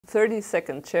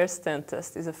30-second chair stand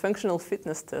test is a functional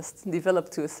fitness test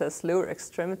developed to assess lower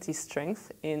extremity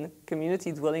strength in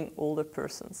community-dwelling older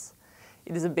persons.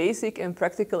 It is a basic and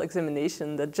practical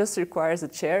examination that just requires a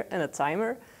chair and a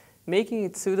timer, making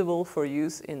it suitable for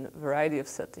use in a variety of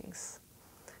settings.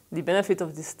 The benefit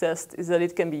of this test is that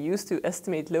it can be used to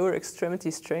estimate lower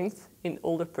extremity strength in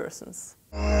older persons.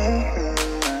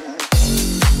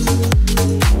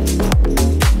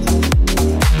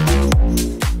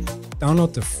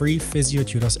 Download the free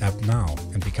Physiotutors app now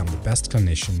and become the best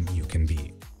clinician you can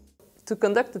be. To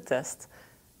conduct the test,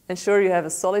 ensure you have a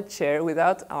solid chair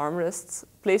without armrests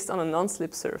placed on a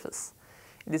non-slip surface.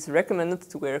 It is recommended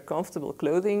to wear comfortable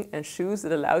clothing and shoes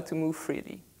that allow to move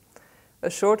freely.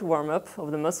 A short warm-up of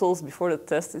the muscles before the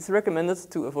test is recommended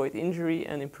to avoid injury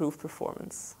and improve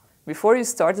performance. Before you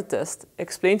start the test,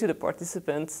 explain to the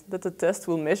participants that the test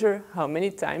will measure how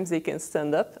many times they can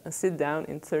stand up and sit down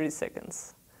in 30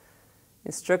 seconds.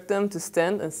 Instruct them to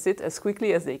stand and sit as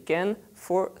quickly as they can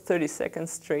for 30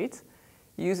 seconds straight,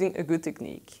 using a good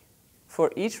technique.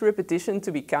 For each repetition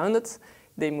to be counted,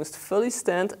 they must fully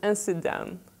stand and sit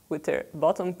down, with their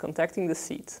bottom contacting the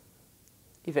seat.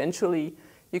 Eventually,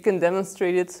 you can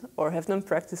demonstrate it or have them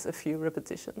practice a few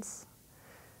repetitions.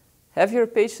 Have your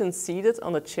patient seated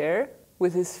on a chair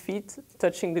with his feet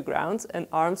touching the ground and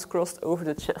arms crossed over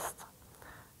the chest.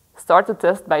 Start the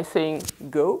test by saying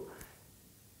 "go"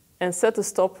 and set the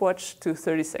stopwatch to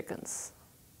 30 seconds.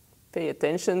 Pay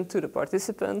attention to the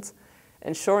participant,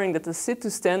 ensuring that the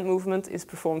sit-to-stand movement is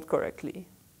performed correctly.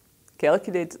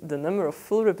 Calculate the number of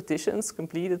full repetitions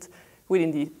completed within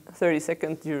the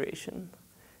 30-second duration.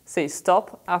 Say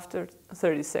stop after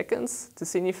 30 seconds to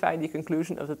signify the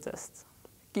conclusion of the test.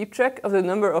 Keep track of the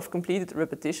number of completed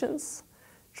repetitions.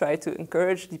 Try to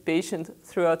encourage the patient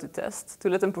throughout the test to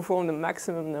let them perform the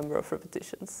maximum number of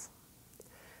repetitions.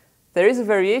 There is a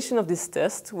variation of this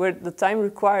test where the time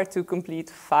required to complete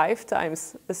 5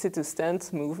 times a sit-to-stand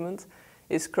movement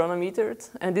is chronometered,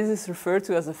 and this is referred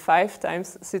to as a 5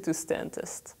 times sit-to-stand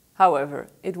test. However,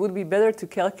 it would be better to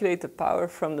calculate the power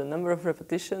from the number of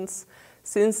repetitions,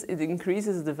 since it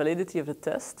increases the validity of the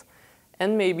test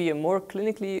and may be a more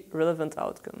clinically relevant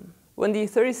outcome. When the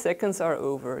 30 seconds are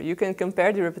over, you can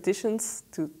compare the repetitions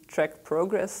to track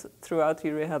progress throughout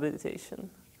the rehabilitation.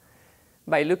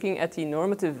 By looking at the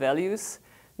normative values,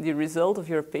 the result of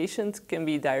your patient can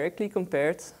be directly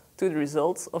compared to the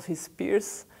results of his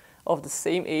peers of the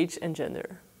same age and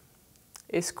gender.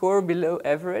 A score below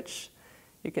average,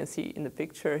 you can see in the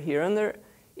picture here under,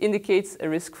 indicates a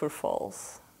risk for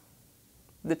falls.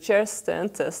 The chair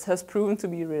stand test has proven to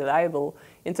be reliable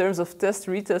in terms of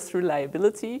test-retest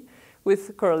reliability,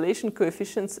 with correlation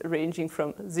coefficients ranging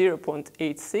from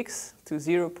 0.86 to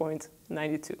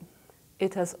 0.92.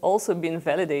 It has also been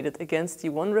validated against the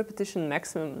 1 repetition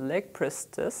maximum leg press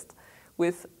test,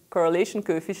 with correlation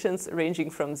coefficients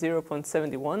ranging from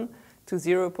 0.71 to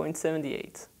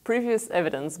 0.78. Previous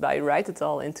evidence by Wright et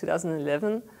al. In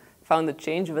 2011 found a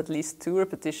change of at least 2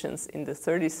 repetitions in the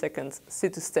 30-second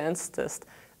sit-to-stand test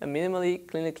a minimally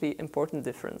clinically important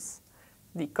difference.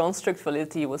 The construct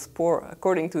validity was poor,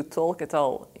 according to Tolk et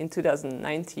al. In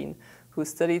 2019, who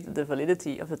studied the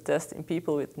validity of the test in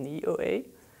people with knee OA.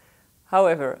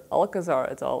 However, Alcazar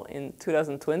et al. In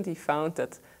 2020 found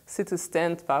that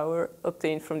sit-to-stand power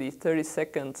obtained from the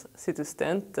 30-second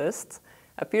sit-to-stand test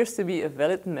appears to be a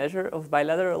valid measure of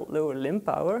bilateral lower limb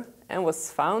power and was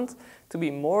found to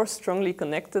be more strongly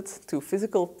connected to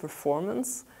physical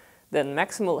performance than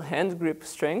maximal hand grip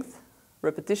strength,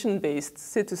 repetition-based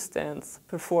sit-to-stand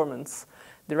performance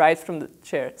derived from the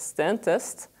chair stand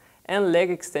test, and leg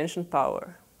extension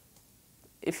power.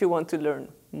 If you want to learn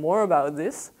more about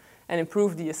this and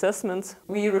improve the assessment,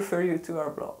 we refer you to our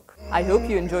blog. I hope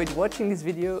you enjoyed watching this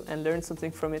video and learned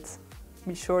something from it.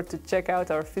 Be sure to check out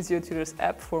our Physiotutors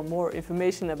app for more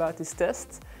information about this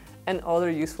test and other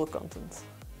useful content.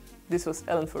 This was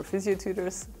Ellen for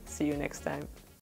Physiotutors. See you next time.